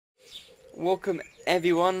Welcome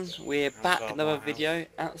everyone, we're back Outside another my house. video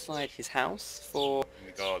outside his house for In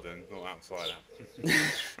the garden, not outside.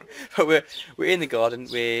 but we're in the garden.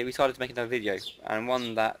 We decided to make another video and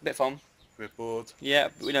one that a bit fun. We're bored. Yeah,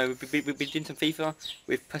 you know we've been doing some FIFA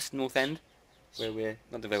with Preston North End where we're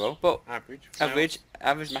not doing very well, but Average.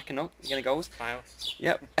 average Mackinac getting goals. Fails.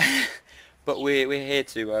 Yep. But we're here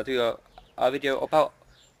to do a video about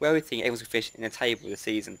where we think everyone's gonna finish in the table of the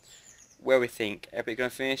season, where we think everybody's going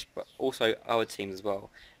to finish, but also our teams as well.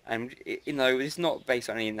 And you know, it's not based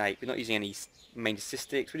on any we're not using any main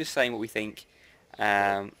statistics. We're just saying what we think. For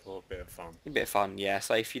a bit of fun. A bit of fun, yeah.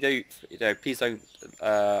 So if you do, please don't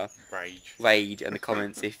Rage. raid in the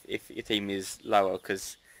comments if your team is lower,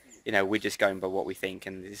 because we're just going by what we think,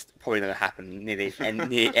 and it's probably not going to happen nearly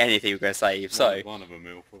anything we're going to save. So One of them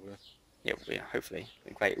will probably. yeah, hopefully,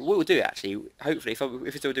 great. What we'll do actually, hopefully, if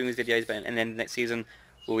we're still doing these videos, but and then next season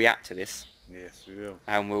we'll react to this. Yes, we will.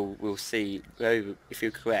 And we'll see if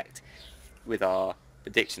you're correct with our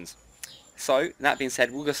predictions. So that being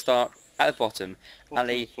said, we're gonna start at the bottom.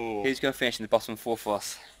 Ali, who's gonna finish in the bottom four for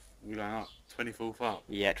us? We're going up. 24th up.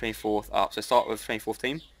 Yeah, 24th up. So start with 24th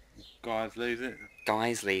team. Guys lose it.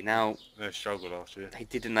 Guiseley. Now They struggled last year. they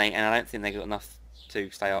didn't, and I don't think they got enough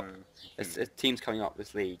to stay up. No, There's teams coming up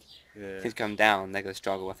this league. yeah. Teams coming down, they're gonna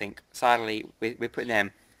struggle. I think. Sadly, we're putting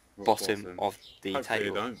them bottom of the Hopefully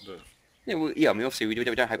table. they don't, but Yeah, well, yeah. I mean, obviously, we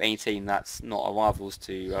don't have any team that's not our rivals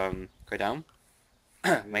to go down.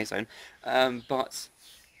 Maidstone, but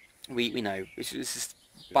we know it's just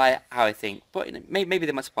by how I think. But maybe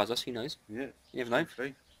they might surprise us. Who knows? yeah. You never know.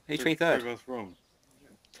 Hopefully. Who's Prove 23rd? us wrong.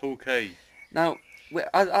 Torquay. Now,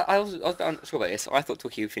 I was unsure about this. I thought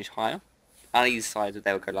Torquay would finish higher. Ali's side that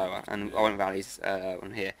they would go lower, and I went with Ali's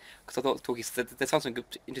on here because I thought Torquay. There's some good,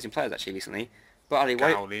 interesting players actually recently. But Ali, why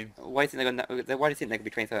do you think why do you think they're going to be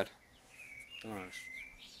 23rd? Nice.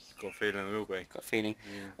 Got a feeling they will be. Got a feeling.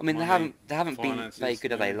 Yeah. I mean, Money, they haven't been finances, very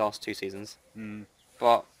good, have they, yeah. last two seasons? Mm.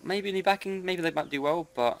 But maybe in the backing, maybe they might do well.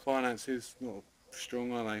 But Finances not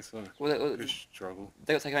strong, are they? So well, could struggle.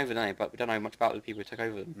 they got taken over now, but we don't know much about the people who took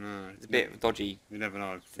over them. No, It's a bit dodgy. we never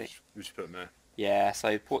know. thing. We just put them there. Yeah,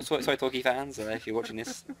 so sorry Torquay fans, if you're watching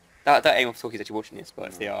this. Don't aim off Torquay's actually watching this, but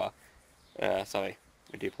if they are, sorry,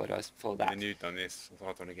 we do apologise for that. And you've done this, I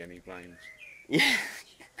don't want to get any blames. Yeah.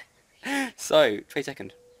 So, 22nd.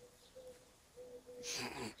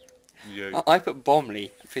 You. I put Bomley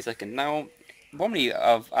 22nd. Now, Bomley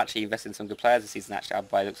have actually invested in some good players this season, actually,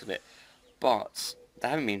 by the looks of it. But they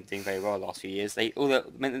haven't been doing very well the last few years. All the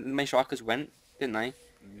main strikers went, didn't they?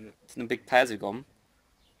 Yeah. Some big players have gone.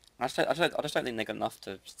 I just don't think they got enough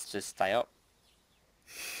to stay up.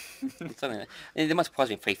 They might surprise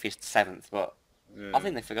me if they finished 7th, but Yeah. I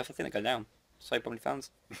think they go down. So Bromley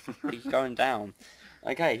fans, he's going down.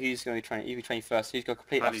 Okay, who's going to be training? You be training first. Who's going to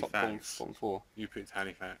complete that bottom four? You picked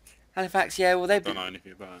Halifax. Halifax, yeah. Well, they Don't know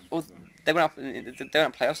anything about them. well, So. they went up. They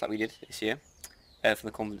went playoffs like we did this year, from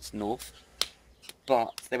the Conference North.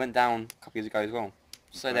 But they went down a couple of years ago as well.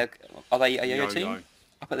 So Okay. are they a yo-yo Yo-yo. team?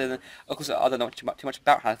 But then, of course, I don't know too much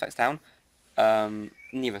about Halifax Town. Neither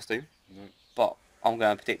of us do. No. But I'm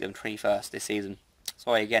going to predict them 21st this season.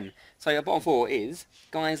 Sorry again. So your bottom four is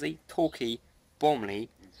Guiseley, Torquay, Bromley,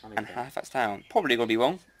 and Halifax Town. Probably going to be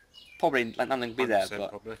wrong. Probably none of them will be there. 100% But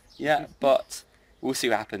probably. yeah, but we'll see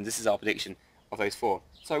what happens. This is our prediction of those four.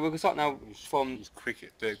 So we're going to start now from Just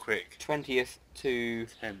do it quick. 20th to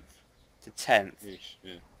 10th 10th. ish.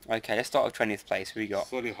 Yeah. Okay, let's start with 20th place. Who we got?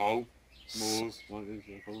 Solihull, Moors, what is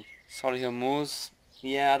it called? Solihull Moors.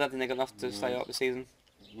 Yeah, I don't think they've got enough to stay up this season.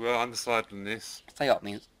 We're undecided on this. Stay up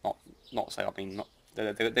means not stay up.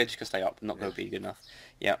 They're just going to stay up. Not going to be good enough.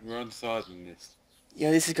 Yeah. We're undecided on this.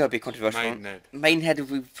 Yeah, this is going to be controversial. Maidenhead. Maidenhead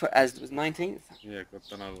we put as 19th Yeah, God,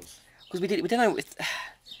 don't know. because we don't know.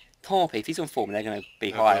 Tarpey, if he's on form, they're going to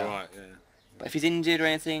be They'll higher. Right, yeah. But if he's injured or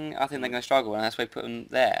anything, I think they're going to struggle, and that's why we put them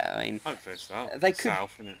there. I mean, Hopefully it's out. They could-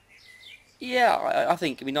 South, innit? yeah, I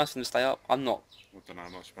think it'd be nice for them to stay up. I don't know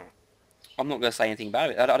much about it. I'm not going to say anything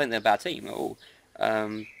about it. I don't think they're a bad team at all.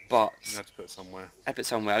 But You have to put it somewhere. I put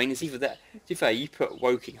somewhere. I mean, it's either that. To be fair, you put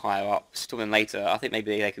Woking higher up, still then later. I think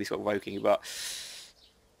maybe they could be sort of Woking, but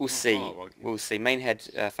we'll see. Woking. We'll see.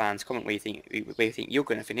 Mainhead fans, comment where you think you're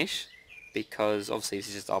going to finish, because obviously this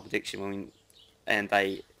is just our prediction. I mean, and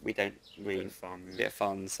we don't really Bit of fun. bit of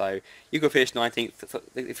fun. So you could finish 19th.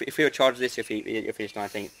 If you're charged this, you'll finish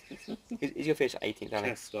 19th. Is your finish 18th?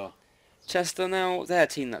 Alex? Chester. Chester now, they're a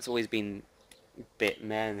team that's always been a bit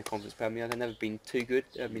meh in the Conference Premier. They've never been too good,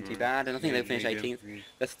 they've been too bad, and I think they'll finish 18th.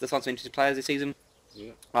 There's some interesting players this season.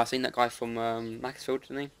 Yeah. I've seen that guy from Macclesfield,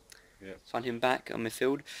 didn't he? Yeah. Signed him back on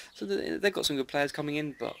midfield. So they've got some good players coming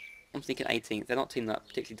in, but I'm thinking 18th. They're not a team that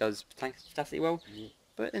particularly does fantastically well, Mm.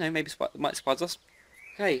 but you know maybe might surprise us.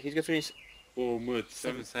 Okay, who's going to finish? Bournemouth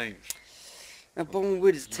 17th. Now,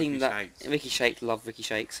 Bournemouth is a team Ricky that Shakes. Ricky Shakes, love Ricky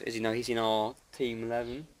Shakes. As you know, he's in our team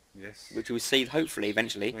 11, Yes. which we'll see hopefully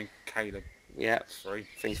eventually. And Caleb Yeah, 3.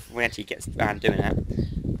 when he actually gets around doing that.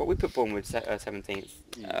 But we put Bournemouth 17th.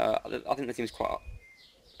 I think the team's quite.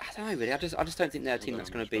 I don't know really. I just don't think they're a team that's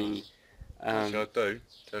going to be. Actually, I do.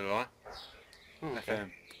 Tell a lie. Oh, okay.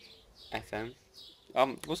 FM.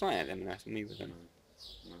 FM. Wasn't I at them? That's me with them.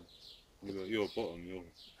 No. You're bottom. You're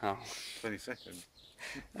Oh, 22nd.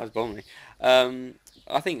 that was Bournemouth.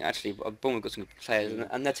 I think actually Bournemouth got some good players, Yeah.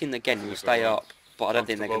 and their team again will Look stay at that. up. But I don't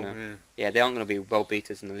think they're going to. Comfortable, Yeah, they aren't going to be world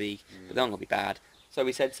beaters in the league, but they aren't going to be bad. So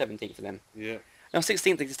we said 17th for them. Yeah. Now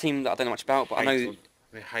 16th is a team that I don't know much about, but I know.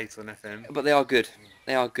 They hate on FM. But they are good.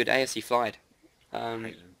 They are good. AFC Flied. I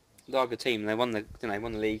hate them. They are a good team. They won the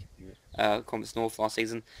league, Conference North last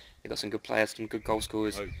season. They got some good players, some good goal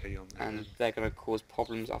scorers, OP on and they're going to cause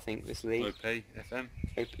problems. I think this league. OP FM.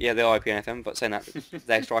 Yeah, they are OP and FM, but saying that,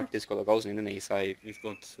 their striker just got the goals in, didn't he? So He's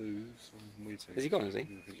got 2. Weird team. has he gone? Has he?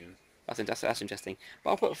 Yeah, I think he has. That's interesting.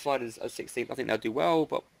 But I'll put Flight as 16th. I think they'll do well,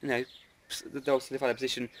 but you know, they'll solidify their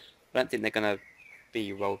position. I don't think they're going to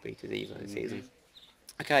be world beaters either this season.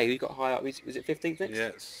 Okay, we got high up. Was it 15th next?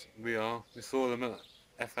 Yes, we are. We saw them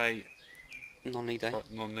at FA Non-league day.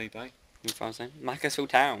 non-league day. In France,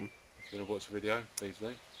 Macclesfield Town. If you want to watch the video, please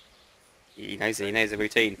do. He knows the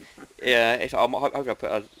routine. Yeah, hopefully I'll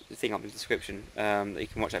put a thing up in the description that you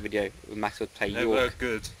can watch that video with Macclesfield play They York. were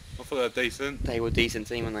good. I thought they were decent, They were a decent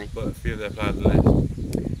team, weren't they? but a few of their players are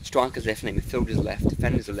left. Strikers left, and midfielders left,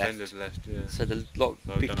 defenders are left. Defenders left, yeah. So the lot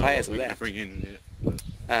So of big players are left. Bring in yet, but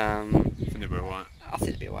I Um, think they'll be alright. I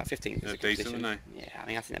think they'll be alright. 15th is They're a good decent, position. aren't Yeah, I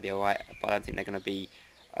mean I think they'll be alright, but I don't think they're going to be.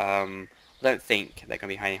 I don't think they're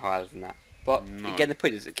going to be any higher than that. But No. again, they'll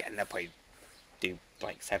probably do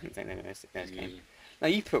like 7th in the next Yeah. game. Now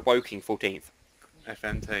you put Woking 14th.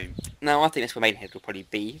 FN team. Now I think that's where Maidenhead will probably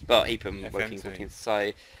be, but he put FM Woking team. 14th.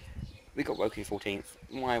 So we got Woking 14th.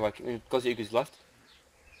 Why Woking? Gozuga's left.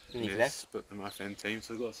 And he's left. But they're my FN team,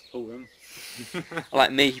 so I've got to support them.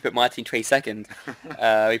 Like me, he put my team 22nd.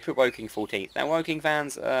 We put Woking 14th. Now Woking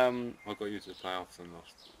fans, I got you to the playoffs and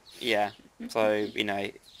lost. yeah. So you know,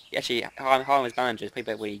 actually, hiring his manager is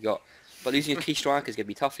probably what he got. But losing your key striker is going to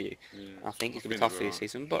be tough for you. Yeah. I think it's going to be they'll tough for you alright.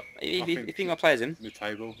 this season. But if think you got players in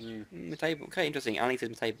Mid-table, yeah. the table, okay, interesting. I need to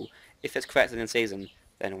table. If that's correct in the season,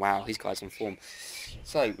 then wow, these guys on form.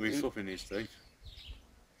 So We're swapping these two.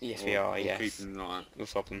 yes, we are. Or Yes, keeping them like we'll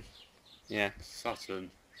swap them. Yeah,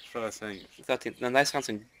 Sutton, 13th. 13th. And they've found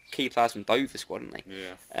some key players from Dover squad, haven't they?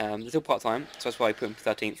 Yeah. They're still part time, so that's why I put them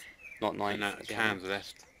 13th, not 9th. And that Cam's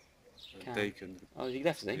left. Cam. Deacon. Oh, he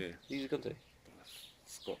left, is he? Yeah. Who's he gone to?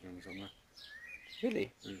 Scotland somewhere.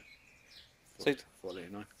 Really? Yeah. So Thought I'd let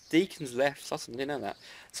you know. Deacon's left, Sutton, didn't know that.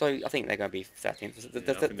 So I think they're going to be 13th. I think They've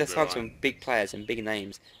they'll be signed some alright. big players and big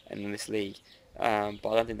names in this league, but I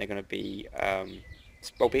don't think they're going to be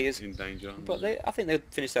well beaters. In danger. But I think they'll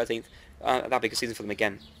finish 13th. That'll be a good season for them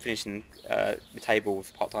again, finishing the table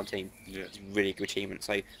with a part-time team. Yeah. It's a really good achievement.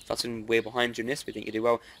 So Sutton, we're behind you in this. We think you do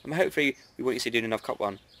well, and hopefully we want you to do another cup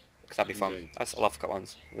one, because that'd be fun. Indeed. I love cup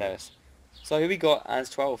ones. Hilarious. So who we got as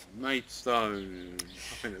 12? Maidstone.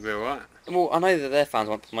 I think they'll be alright. Well, I know that their fans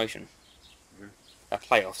want promotion. Yeah.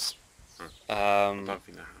 Playoffs. I don't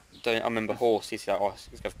think that happened. I remember Horse, he said, let's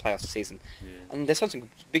go for playoffs this season. Yeah. And there's some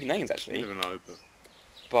big names You actually, never know, but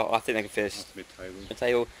but I think they can finish that's mid-table. the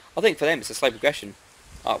table. I think for them it's a slow progression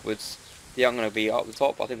upwards. They aren't going to be up the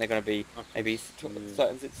top. I think they're going to be maybe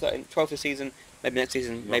 12th this season, maybe next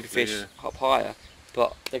season, maybe Roughly, finish yeah. up higher.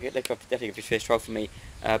 But they're definitely going to finish 12th for me,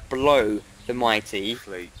 below the mighty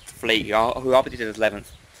Fleet. Fleet, who I predicted as 11th.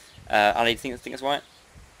 And I think that's right?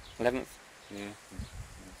 11th? Yeah.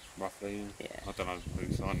 Roughly, yeah. Yeah. I don't know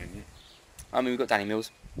who's signing yet. I mean, we've got Danny Mills,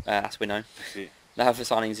 as we know. That's it. They have for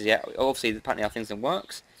signings yet. Obviously, apparently our things in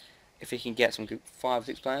works. If we can get some good 5 or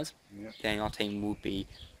 6 players, Yeah. then our team will be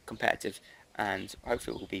competitive, and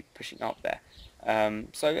hopefully we'll be pushing up there.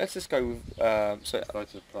 So let's just go with Go to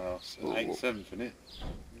the playoffs. Well, 8th, 7th, isn't it?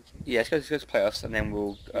 yeah, let's go to playoffs, and then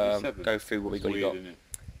we'll go through what we Weird, got. isn't it?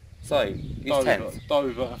 So who's 10th?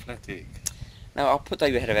 Dover Athletic. Now I'll put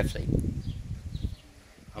Dover ahead of Eversley.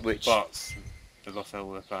 Which- But they lost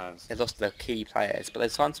all their players. They've lost their key players, but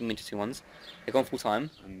they've signed some interesting ones. They've gone full time,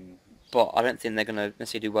 And but I don't think they're going to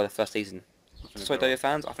necessarily do well the first season. I think So they'll be Dover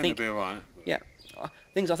fans, I alright. I think think they'll be alright. yeah,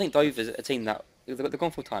 I think Dover's a team that they've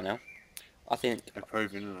gone full time now. I think They're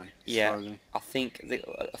proving, aren't they? yeah, Slowly. I think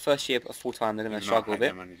the first year of full time they're going to Even though I struggle a hate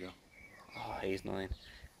bit. their manager. Oh, he's annoying.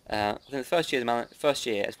 I think the first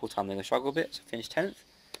year as full time they're going to struggle a bit. So finish 10th.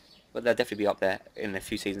 but they'll definitely be up there in a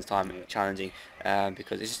few seasons' time, Yeah. challenging,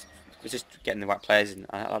 because it's just getting the right players, and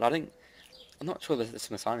I think I'm not sure there's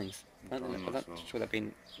some signings. I'm not sure they've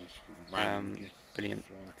been Just random brilliant.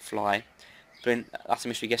 fly. Fly, brilliant. That's a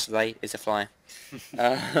mystery yesterday. Is a fly.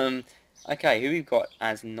 Um, okay, who we've got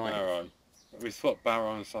as ninth? Barrow. We swapped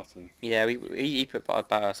Barrow and Sutton. Yeah, he put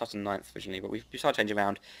Barrow Sutton ninth originally, but we started changing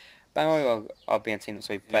around. Barrow are being a team that's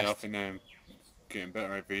very best. Yeah, I think they're getting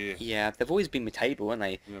better every year. Yeah, they've always been mid-table, haven't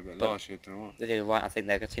they? Yeah, but But last year didn't work. they did right. I think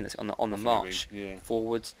they're a team that's on the Definitely, march yeah.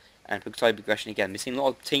 forwards and slow progression again. We've seen a lot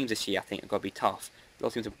of teams this year. I think have got to be tough. A lot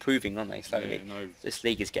of teams are improving, aren't they? Slowly. Yeah, no, This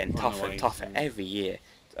league is getting tougher and runaways, tougher yeah. every year,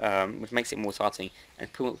 which makes it more exciting.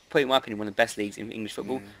 And probably in my opinion, one of the best leagues in English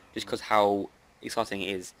football, Yeah. just because how exciting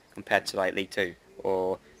it is compared to like League Two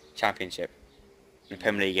or Championship. The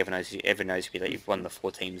Premier League, everyone knows you've won the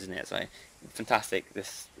 4 teams, isn't it? So fantastic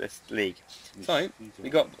this league. So we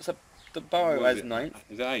got the Barrow What is as it? ninth,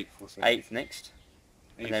 Is it 8th or 7th? 8th next,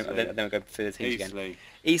 and East then League. we go through the teams East again. League.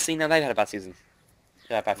 East League, now they've had a bad season.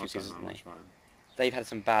 They've had a bad few I don't seasons, know haven't much they? about him. They've had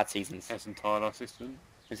some bad seasons. Essen Tyler assistant.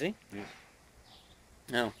 Is he? Yeah.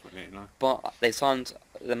 No. But, you know. But they signed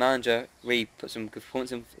the manager, really put some good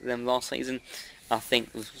performance in for them last season. I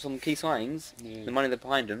think with some key signings, Yeah. the money they're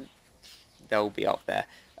behind them, they'll be up there.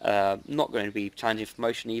 Not going to be challenging for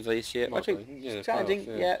promotion either this year. Might Actually, be, yeah, challenging,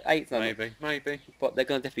 playoffs, yeah, 8th. Maybe. But they're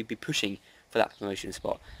going to definitely be pushing for that promotion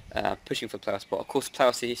spot, pushing for playoff spot. Of course,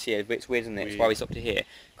 playoffs this year, it's weird, isn't it? It's why we stopped it here,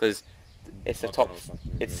 because it's the I don't top, know what's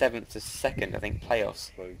happening, it's really. 7th to 2nd, I think,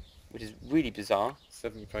 playoffs, So, which is really bizarre.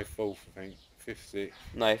 7th play 4th, I think. 5th, 6th,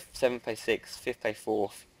 No, 7th play 6th, 5th play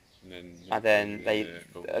 4th, and then... and then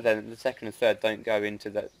yeah, then the 2nd and 3rd don't go into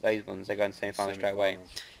those ones, they go into semi-final straight away.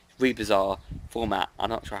 semi-final. Really bizarre format. I'm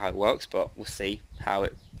not sure how it works, but we'll see how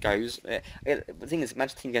it goes. The thing is,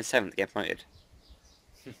 imagine a team going 7th get promoted.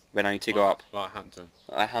 When only 2 go up. Like Hampton.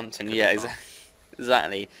 Hampton, Could yeah, be tough.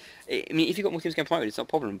 exactly. I mean, if you've got more teams getting promoted, it's not a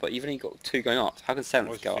problem, but you've only got 2 going up. How can 7th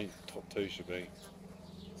What do go you up? think top 2 should be?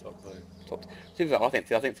 Top 2. Top, to be fair, I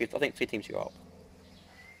think 3 teams should go up.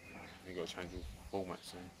 You've got to change all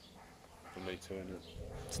formats soon. From League 2, innit?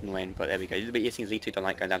 It's annoying, but there we go. But you think League 2 don't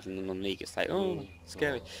like going down to the non-league. It's like, oh, Mm.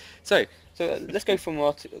 scary. So let's go from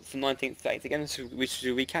 19th to 8th again. Should we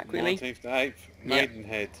recap quickly? 19th to 8th,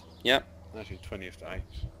 Maidenhead. Yep. Actually 20th to 8th.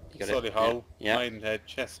 You got it. Solihull, Yeah. Maidenhead,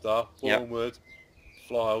 Chester, Yep. Bournemouth,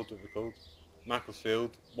 Flyhold, what they're called,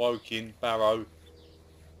 Macclesfield, Woking, Barrow,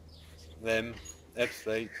 them,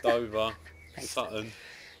 Ebbsfleet, Dover, Sutton,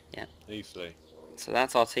 Yeah. Eastleigh. So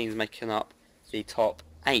that's our teams making up the top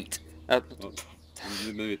 8. The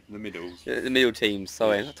middles. The middle teams.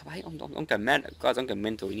 Sorry, Yes. not top 8. I'm going mental, guys. I'm going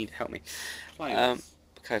mental. You need to help me. Playoffs.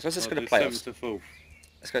 Okay, so let's just go to do playoffs. 7th to 4th.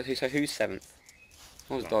 Let's go. So who's 7th?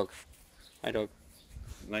 What was Dog? Hi, Dog.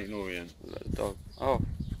 Leighton Orient. Dog. Oh,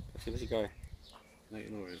 where's he go?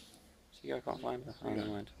 Leighton Orient. She go, I can't find her. Oh, Yeah. never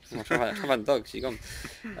mind. I'm trying to find the dog. She's gone.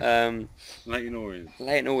 Leighton Orient.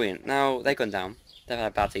 Leighton Orient. Now they've gone down. They've had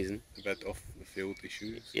a bad season. They've had off the field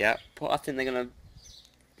issues. Yeah, but I think they're gonna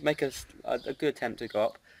make a good attempt to go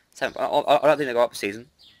up. So I don't think they go up this season,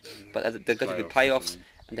 but they're going to be playoffs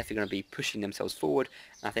and definitely going to be pushing themselves forward.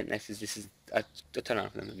 And I think this is a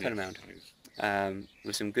turnaround for them. A turnaround.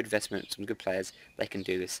 With some good investment, some good players, they can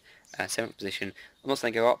do this. 7th position. I'm not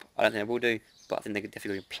saying they go up. I don't think they will do, but I think they could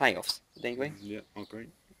definitely go in playoffs. Don't you agree? Yeah, I agree.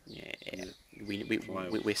 Yeah. Yeah.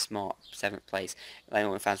 We're smart. 7th place. Let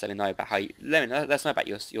anyone fans let me know about how you. Let us know about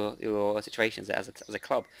your situations as a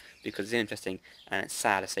club, because it's interesting and it's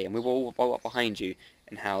sad to see. And we were all up behind you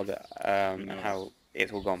and how how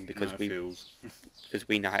it's all gone, because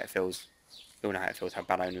we know how it feels. We all know how it feels to have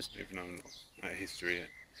bad owners. We've known that history.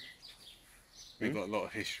 We've got a lot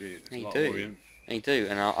of history. It's You a lot do. of Orient. And you do,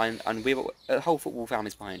 and we the whole football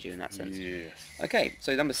family's behind you in that sense. Yes. Okay,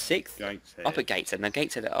 so number 6, Gateshead. up at Gateshead. Now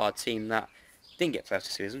Gateshead are a team that didn't get playoffs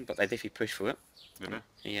this season, but they definitely pushed for it. Didn't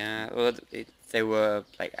Yeah, well, they were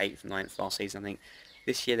like 8th, 9th last season, I think.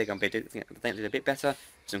 This year they're going to be, I think they did a bit better.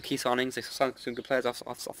 Some key signings, they signed some good players, I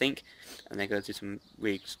think, and they're going to do some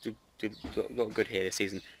really do a lot of good here this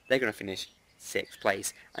season. They're going to finish 6th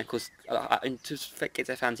place, and of course, and to get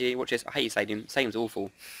their fans here, watch this. I hate your stadium. Stadium's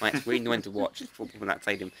awful. Right, it's really annoying to watch football from that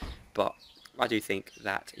stadium, but I do think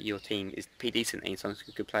that your team is pretty decent and some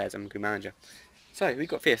good players and a good manager. So we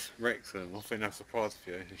got 5th. Wrexham. I think that's a surprise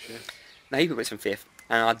for you this year. Now you put Wrexham 5th,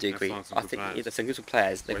 and I do They've agree. signed some I good think players. there's some good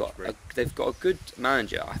players. They've got a good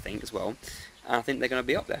manager, I think, as well. And I think they're going to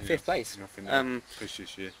be up there, 5th place. I think they'll push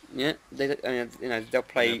this year. Yeah, they'll They'll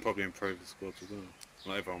play. probably improve the squad as well.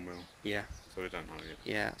 Not everyone will. Yeah, So we don't know yet.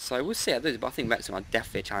 yeah. So we'll see how they do. But I think Wrexham are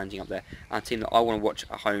definitely challenging up there. And a team that I want to watch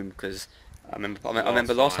at home, because I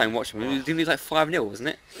remember last time watching them, we didn't lose like 5-0, wasn't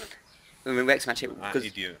it? I mean, Wrexham actually, That because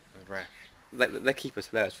idiot, the ref. their keeper's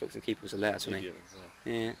hilarious. Fucking keeper's hilarious, wasn't Idiot as well.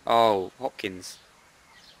 he? Yeah. Oh, Hopkins.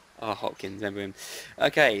 Oh, Hopkins, remember him.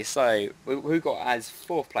 Okay, so who got as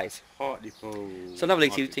 4th place? Hartlepool. So another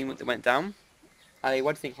League 2 Hartlepool's team fine. that went down. Ali,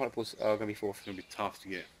 why do you think Hartlepool's are going to be 4th? It's going to be tough to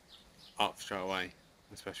get up straight away,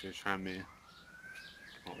 especially with Tranmere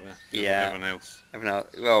up there. Yeah. Everyone else. Everyone else,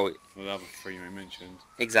 well, The other 3 we mentioned.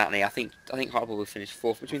 exactly. I think Hartlepool will finish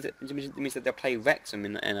 4th, which means that they'll play Wrexham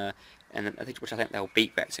which I think they'll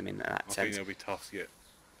beat Wrexham in that I think sense. they'll be tough to get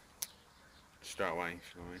straight away,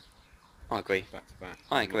 if you know what I mean. I agree. Back to back.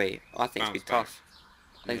 I agree. I think it'll be Bounce back. tough.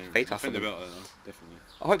 I think Yeah. it's very tough I for think they're them. better though, definitely.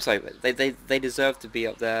 I hope so. They deserve to be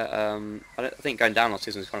up there. I think going down last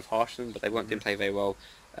season was kind of harsh on them, but they didn't play very well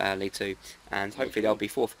League 2, and hopefully they'll be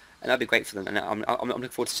 4th, and that'll be great for them. And I'm looking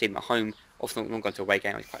forward to seeing them at home. Obviously, not going to a away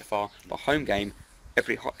game; it's quite far, but home game.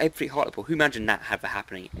 Every Hartlepool. Who imagined that ever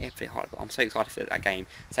happening? Every Hartlepool. I'm so excited for that game.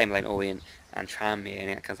 Same with Orient and Tranmere, and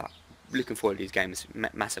it comes up. Looking forward to these games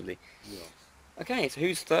massively. Yeah. Okay, so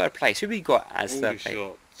who's 3rd place? Who we got as All 3rd the place?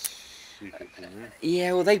 shots. Stupid, didn't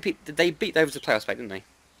Yeah, well they beat over to playoffs, didn't they?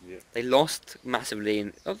 they? Yeah. They lost massively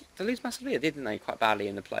they lose massively, didn't they? Quite badly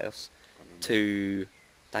in the playoffs to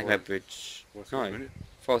Dag What? Redbridge. What's No, the minute?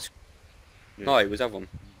 Forest. Yeah. No, it was the other one.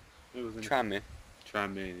 Who was in it? Tranmere,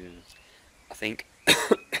 Tranmere, yeah. I think. I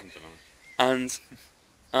don't know. And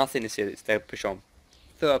I think this year they'll push on.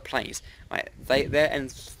 3rd place. Right, their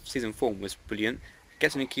end season form was brilliant.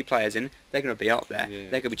 Get some new key players in, they're going to be up there. Yeah.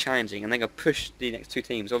 They're going to be challenging, and they're going to push the next 2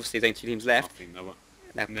 teams. Obviously, there's only 2 teams I left. think they were.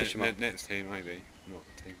 They'll push them up. Next team, maybe. Not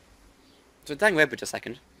the team. So Dag Redbridge are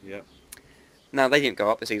 2nd. Yep. Now they didn't go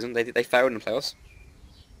up this season. They failed in the playoffs.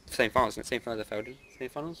 Same finals, isn't it? Same finals they failed in. Same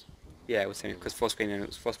finals. Yeah, it was same because Forest Green and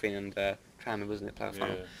Tranmere, wasn't it? Playoff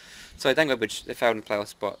final. Yeah. So Dag Redbridge, they failed in the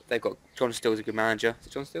playoffs, but they've got John Steele's a good manager. Is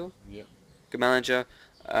it John Steele? Yep. Good manager,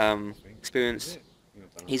 I think. experience. Is it? Yeah, I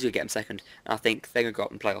don't know. He's going to get them 2nd. And I think they're going to go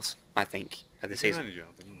up in the playoffs. I think at the Is he season. manager?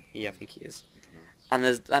 I don't know. Yeah, I think he is. I don't know.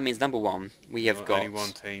 And that means number 1 we have Well, got only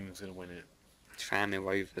one team is going to win it. Tranmere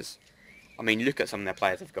Rovers. I mean, look at some of their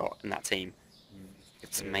players they've got in that team.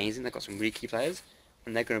 It's Yeah. amazing. They've got some really key players,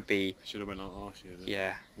 and they're going to be Should have went like last year.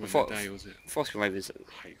 yeah. When For- the day was it? Forest Green Rovers.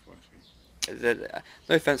 I hate Forest Green.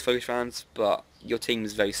 No offense, Forest fans, but your team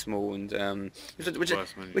is very small, and which Worst manager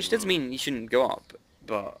doesn't in the world. mean you shouldn't go up.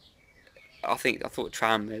 But I thought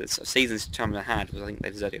Tranmere, the seasons Tranmere had, was I think they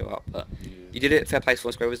deserved to go up. But Yeah. you did it. Fair play to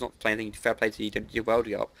Forest Rovers, not playing anything. Fair play to you. Did well to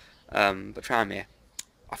go up. But Tranmere,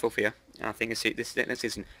 I feel for you, and I think this next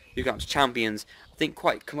season you go up to champions. I think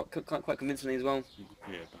quite convincingly as well.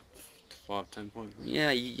 Yeah, about 5-10 points.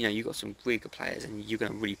 Yeah, you know you got some really good players, and you're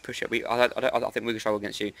going to really push it. I think we're going to struggle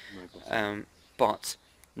against you. No gossip. But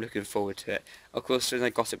I'm looking forward to it. Of course, there's no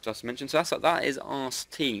gossip just mentioned. So that is our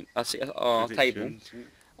team, our table. Predictions,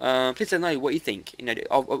 yeah. Please let us know what you think. You know, do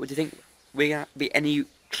you think we're gonna be any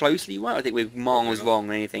closely right? I think we're miles Probably not. wrong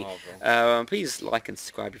or anything. Miles wrong. Please like and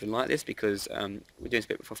subscribe if you like this because we're doing this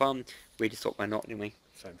bit for fun. We just thought we're not, didn't we?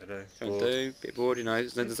 Same to do. Something Bored. to do, bit bored, you know.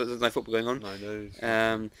 There's no football going on. No news.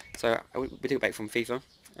 So we took a break from FIFA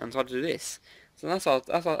and decided to do this. So that's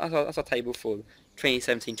our table for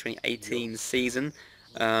 2017-2018 season.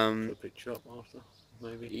 Put a picture up after,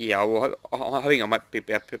 maybe. Yeah, well, I think I might be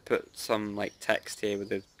able to put some like text here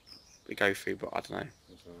with we go through, but I don't know.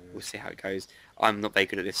 So, yeah. We'll see how it goes. I'm not very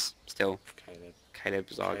good at this still. Caleb.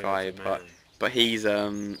 Caleb's our Caleb's guy, the but man. he's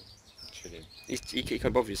Chilling. he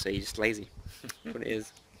can't bother you, so he's just lazy. That's what it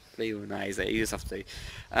is. Leave him now. He just have to.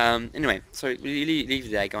 Anyway, so we leave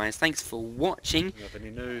it there, guys. Thanks for watching. You have any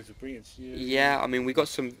news to bring it to you? Yeah, I mean we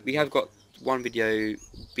have got one video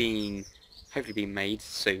hopefully being made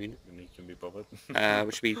soon, And he can be bothered.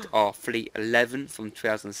 which will be our Fleet 11 from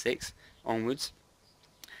 2006 onwards.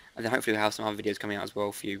 And then hopefully we'll have some other videos coming out as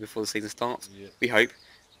well for you before the season starts. Yeah. We hope.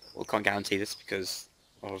 We can't guarantee this because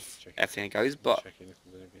of Check it. everything that goes, but Checking if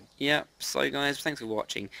there's anything. yeah. So guys, thanks for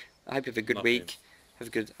watching. I hope you have a good Love you. week. I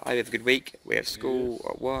hope you have a good week. We have school Yes.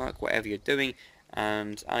 or work, whatever you're doing.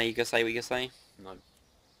 And are you gonna say what you're gonna say? No.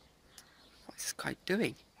 What's this guy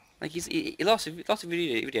doing? Like he lost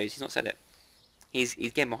videos. He's not said it. He's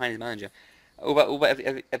getting behind his manager. All about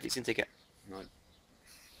every sin ticket. No.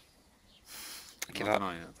 I give I up. don't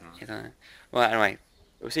know yet, I don't know. I don't know. Well, anyway,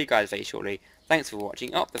 we'll see you guys very shortly. Thanks for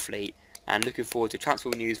watching Up the Fleet, and looking forward to transfer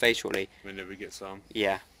news very shortly. Whenever we get some.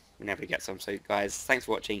 Yeah, whenever we get some. So, guys, thanks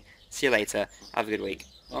for watching. See you later. Have a good week.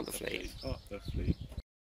 Up the Fleet. Up the fleet.